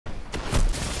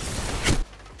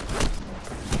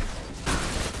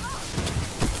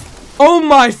Oh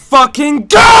my fucking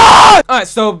god! Alright,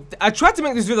 so I tried to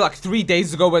make this video like 3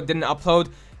 days ago but it didn't upload.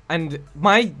 And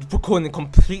my recording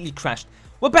completely crashed.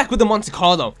 We're back with the Monte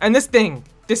Carlo. And this thing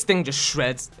just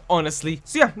shreds, honestly.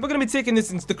 So yeah, we're gonna be taking this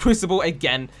into the Crucible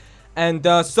again. And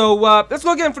let's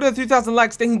go again for the 3,000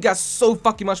 likes. Thank you guys so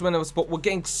fucking much for the support. We're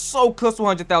getting so close to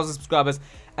 100,000 subscribers.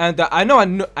 And I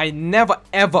know I never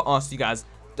ever asked you guys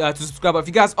to subscribe. But if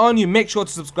you guys are new, make sure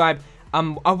to subscribe. I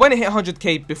want to hit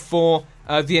 100k before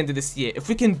the end of this year. If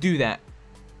we can do that,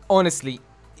 honestly,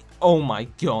 oh my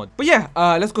god. But yeah,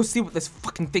 let's go see what this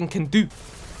fucking thing can do.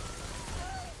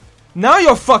 Now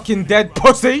you're fucking dead,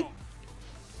 pussy.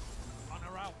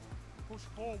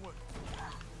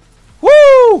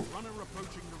 Woo!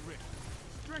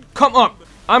 Come on.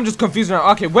 I'm just confused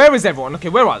now. Okay, where is everyone? Okay,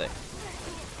 where are they?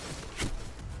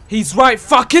 He's right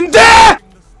fucking there!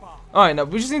 Alright, now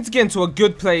we just need to get into a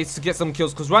good place to get some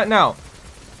kills. Because right now,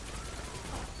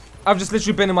 I've just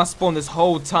literally been in my spawn this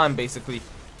whole time, basically.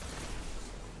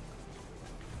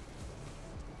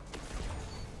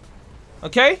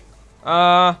 Okay.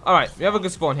 Alright, we have a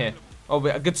good spawn here. Oh,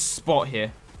 wait, a good spot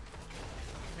here.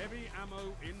 Heavy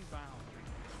ammo inbound.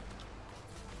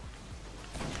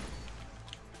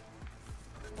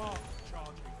 Spark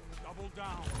charging. Double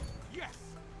down. Yes.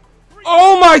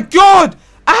 Oh my god!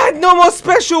 I had no more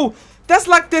special! That's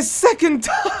like the second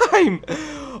time!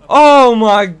 Oh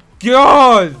my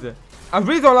god! I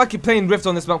really don't like it playing Rift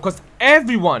on this map because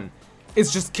everyone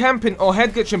is just camping or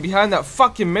head glitching behind that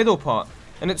fucking middle part.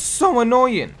 And it's so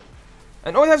annoying.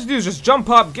 And all you have to do is just jump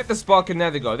up, get the spark, and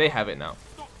there they go. They have it now.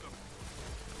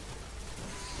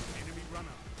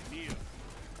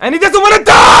 And he doesn't want to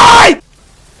die!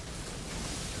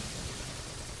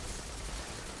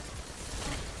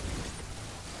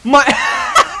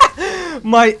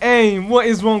 My aim. What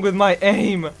is wrong with my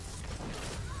aim?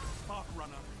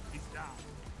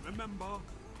 Remember,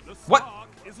 the what?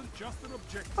 Isn't just an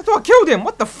objective. I thought I killed him.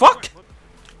 What the fuck?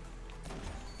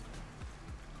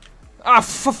 Ah,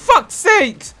 for fuck's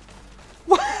sake!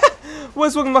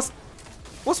 What's with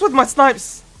my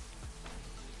snipes?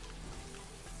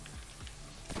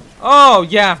 Oh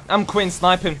yeah, I'm quitting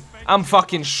sniping. I'm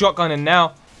fucking shotgunning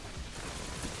now.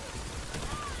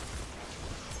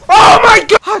 Oh my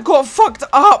god! I got fucked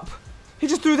up. He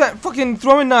just threw that fucking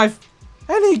throwing knife,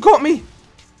 and he got me.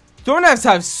 Throwing knives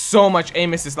have so much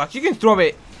aim assist. Like you can throw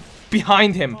it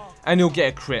behind him, and he'll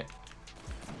get a crit.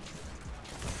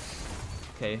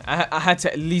 Okay, I had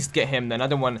to at least get him then. I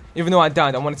don't want, even though I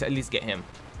died, I wanted to at least get him.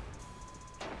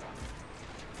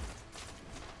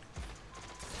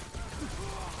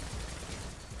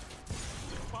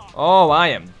 Oh, I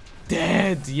am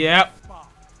dead. Yep.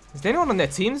 Is there anyone on their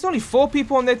team? There's only 4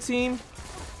 people on their team.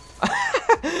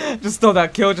 Just stole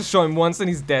that kill, just show him once and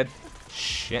he's dead.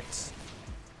 Shit.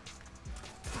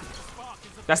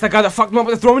 That's the guy that fucked me up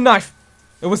with the throwing knife.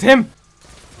 It was him.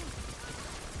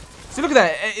 See, look at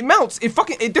that. It melts.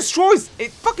 It destroys.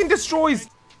 It fucking destroys.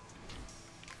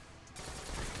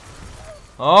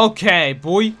 Okay,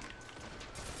 boy.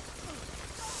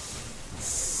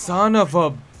 Son of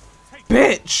a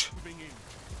bitch.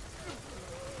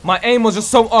 My aim was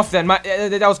just so off then.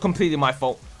 That was completely my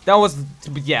fault. That was,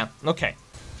 yeah, okay.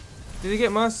 Did he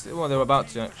get mercy? Well, they were about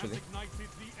to, actually.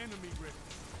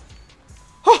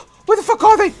 Oh, where the fuck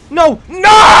are they? No,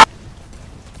 no!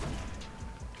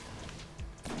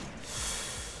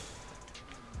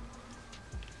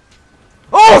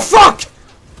 Oh, fuck!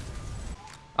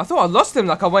 I thought I lost him.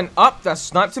 Like, I went up, I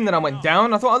sniped him, then I went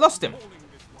down. I thought I lost him.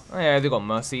 Oh, yeah, they got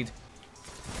mercied.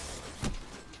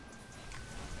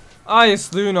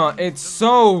 Ice Luna, it's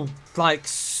so, like,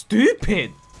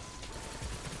 stupid.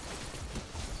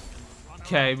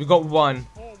 Okay, we got one.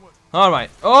 Alright.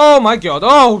 Oh, my God.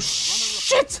 Oh,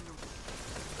 shit!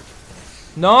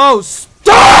 No,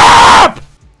 stop!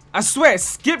 I swear,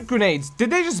 skip grenades. Did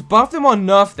they just buff them or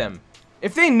nerf them?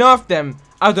 If they nerfed them,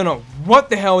 I don't know what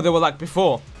the hell they were like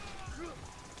before.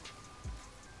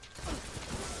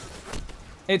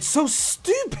 It's so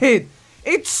stupid.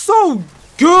 It's so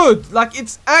good. Like,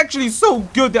 it's actually so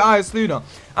good, the Ice Luna.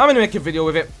 I'm gonna make a video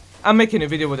with it. I'm making a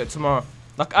video with it tomorrow.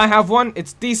 Like, I have one.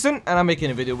 It's decent, and I'm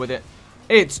making a video with it.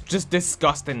 It's just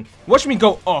disgusting. Watch me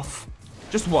go off.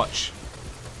 Just watch.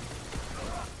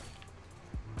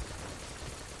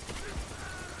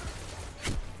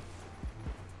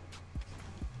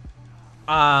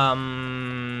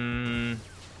 I'm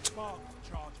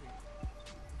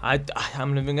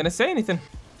not even gonna say anything.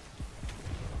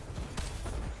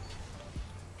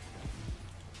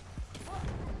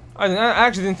 I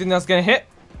actually didn't think that was gonna hit.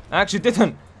 I actually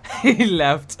didn't. He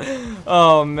left.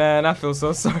 Oh man, I feel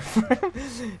so sorry for him.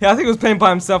 Yeah, I think he was playing by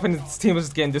himself and his team was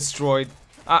just getting destroyed.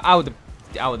 I would have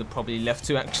I would have probably left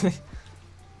too, actually.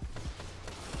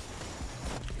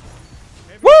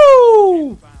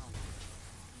 Woo!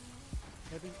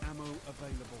 Heavy ammo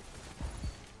available.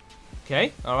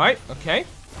 Okay, alright, okay.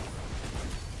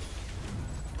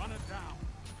 Run it down.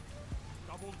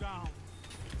 Double down.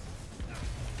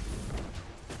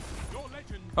 Your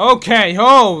legend. Okay,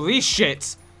 holy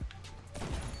shit.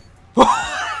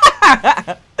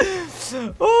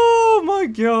 Oh my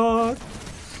god.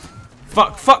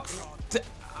 Fuck, fuck.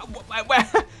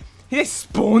 Where? They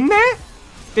spawn there?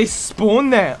 They spawn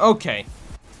there. Okay.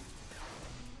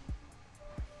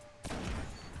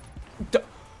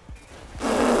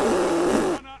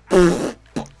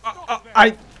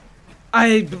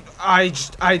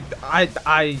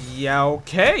 Yeah,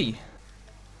 okay.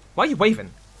 Why are you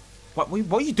waving? What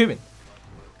are you doing?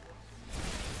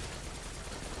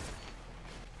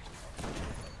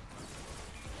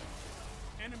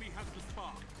 Enemy has the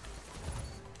spark.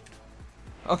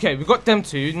 Okay, we got them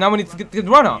two. Now we need to get the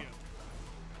runner.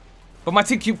 But my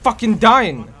team keep fucking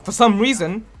dying for some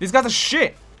reason. These guys are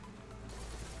shit.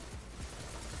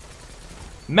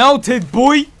 Melted,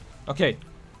 boy. Okay,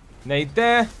 nade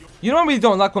there. You know, I really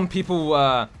don't like when people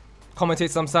commentate.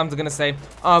 Sometimes they're gonna say,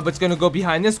 "Oh, but it's gonna go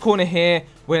behind this corner here.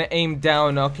 We're gonna aim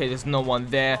down." Okay, there's no one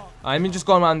there. Let me just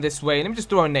go around this way. Let me just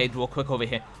throw a nade real quick over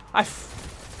here.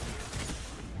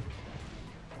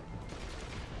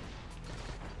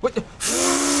 What the?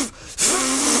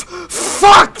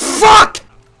 Fuck!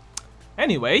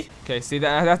 Anyway, okay, see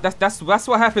that's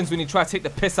what happens when you try to take the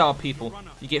piss out of people.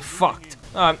 You get fucked.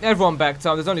 Everyone backed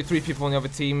up. There's only 3 people on the other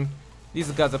team. These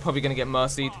guys are probably gonna get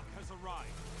mercied.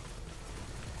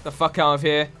 The fuck out of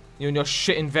here, you and your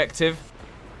shit invective.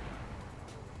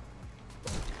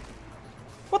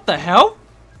 What the hell?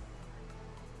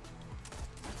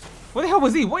 Where the hell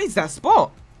was he? What is that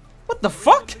spot? What the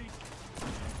fuck?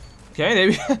 Okay, there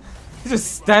we go. He's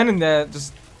just standing there,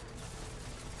 just.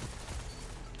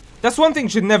 That's one thing you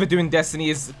should never do in Destiny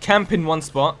is camp in one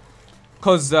spot,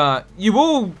 cause you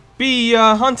will be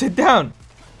hunted down.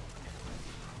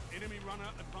 Enemy runner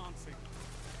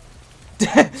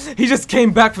advancing. He just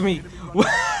came back for me.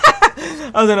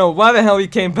 I don't know why the hell he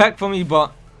came back for me,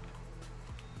 but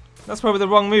that's probably the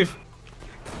wrong move.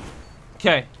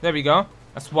 Okay, there we go.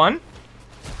 That's one.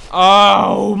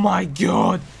 Oh my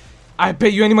god! I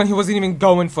bet you anyone he wasn't even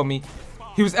going for me.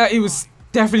 He was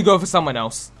definitely going for someone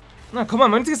else. No, come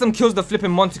on, man. I need to get some kills to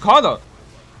flipping Monte Carlo.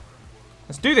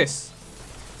 Let's do this.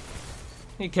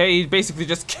 Okay, he basically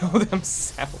just killed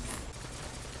himself.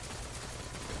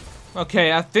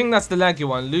 Okay, I think that's the laggy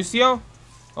one. Lucio?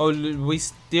 Oh, we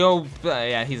still...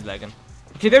 yeah, he's lagging.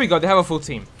 Okay, there we go. They have a full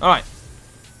team. Alright.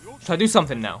 Try to do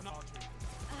something now.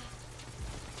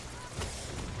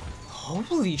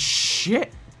 Holy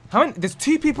shit. How many... There's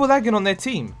 2 people lagging on their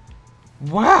team.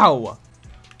 Wow.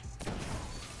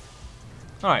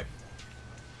 Alright.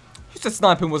 Who said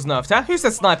sniping was nerfed, huh? Who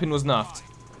said sniping was nerfed?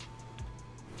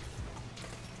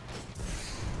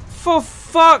 For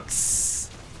fuck's...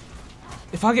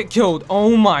 If I get killed,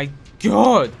 oh my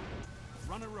god.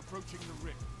 Runner approaching the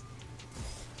rift.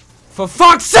 For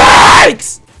fuck's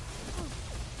sakes!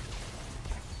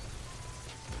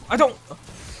 I don't...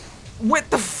 What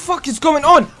the fuck is going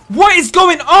on? What is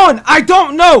going on? I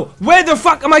don't know. Where the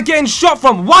fuck am I getting shot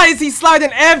from? Why is he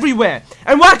sliding everywhere?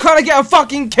 And why can't I get a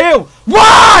fucking kill?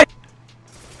 Why?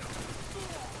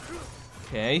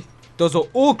 Okay. Those are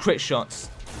all crit shots.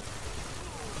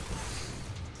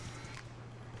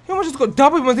 He almost just got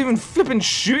double. He wasn't even flipping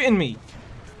shooting me.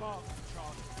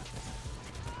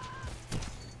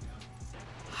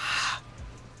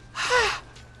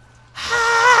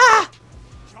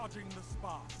 Charging the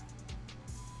spark.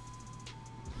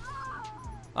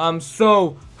 I'm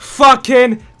so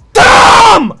fucking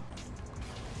dumb!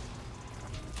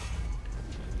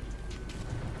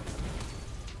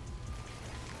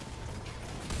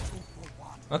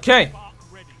 Okay.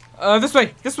 This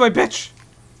way, bitch.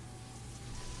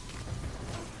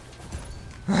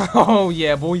 Oh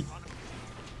yeah, boy.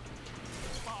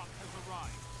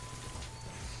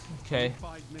 Okay.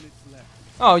 5 minutes left.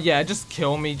 Oh yeah, just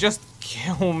kill me. Just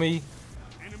kill me.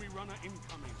 Enemy runner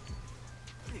incoming.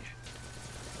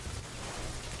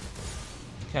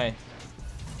 Okay.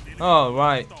 Oh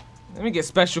right. Let me get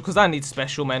special because I need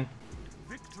special, man.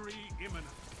 Victory imminent.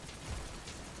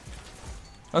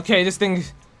 Okay, this thing.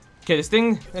 Okay, this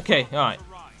thing. Okay, all right.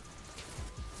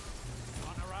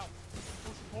 Runner out.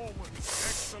 Push forward.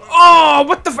 Excellent. Oh,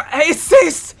 what the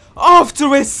assist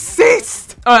after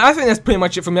assist. Alright, I think that's pretty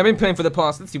much it for me. I've been playing for the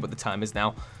past. Let's see what the time is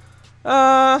now.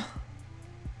 How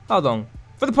long?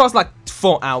 For the past like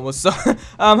 4 hours. So,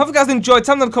 hope you guys enjoyed.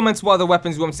 Tell me in the comments what other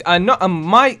weapons you want me to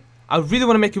see. I really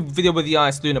want to make a video with the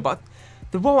IS Luna, but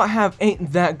the role I have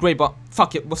ain't that great, but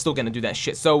fuck it, we're still gonna do that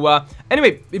shit. So,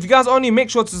 anyway, if you guys are new, make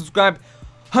sure to subscribe.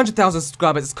 100,000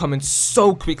 subscribers is coming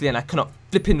so quickly, and I cannot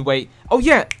flipping wait. Oh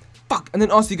yeah, fuck, and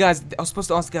then ask you guys, I was supposed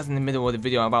to ask you guys in the middle of the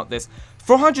video about this.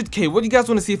 For 100k, what do you guys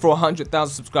want to see for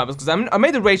 100,000 subscribers? Because I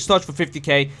made a rage search for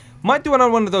 50k. Might do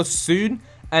another one of those soon.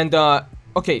 And,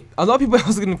 okay, a lot of people are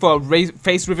asking for a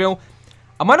face reveal.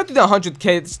 I might not do that 100k.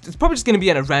 It's probably just going to be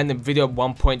in a random video at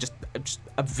one point. Just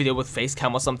a video with face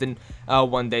cam or something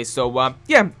one day. So,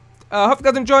 yeah. Hope you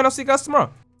guys enjoy, and I'll see you guys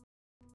tomorrow.